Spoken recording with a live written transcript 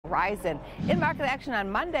Verizon. In market action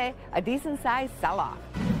on Monday, a decent-sized sell-off.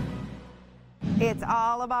 It's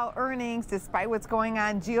all about earnings. Despite what's going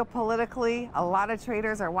on geopolitically, a lot of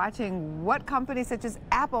traders are watching what companies such as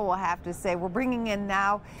Apple will have to say. We're bringing in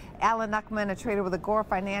now Alan Uckman, a trader with Agora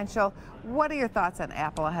Financial. What are your thoughts on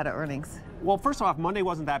Apple ahead of earnings? Well, first off, Monday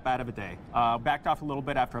wasn't that bad of a day. Backed off a little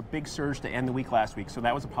bit after a big surge to end the week last week, so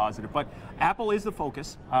that was a positive. But Apple is the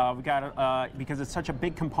focus. We got because it's such a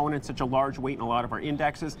big component, such a large weight in a lot of our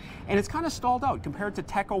indexes, and it's kind of stalled out compared to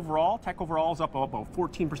tech overall. Tech overall is up about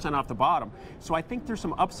 14% off the bottom. So I think there's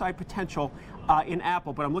some upside potential in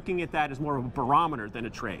Apple, but I'm looking at that as more of a barometer than a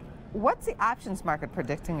trade. What's the options market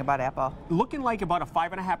predicting about Apple? Looking like about a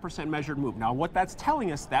 5.5% measured move. Now, what that's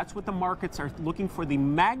telling us, that's what the markets are looking for, the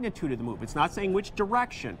magnitude of the move. It's not saying which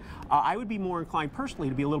direction. I would be more inclined personally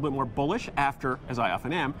to be a little bit more bullish after, as I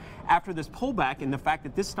often am, after this pullback and the fact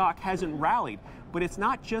that this stock hasn't rallied. But it's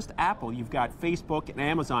not just Apple. You've got Facebook and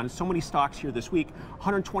Amazon, so many stocks here this week,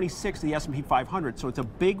 126 of the S&P 500. So it's a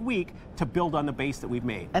big week to build on the base that we've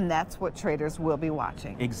made. And that's what traders will be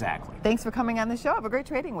watching. Exactly. Thanks for coming on the show. Have a great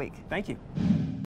trading week. Thank you.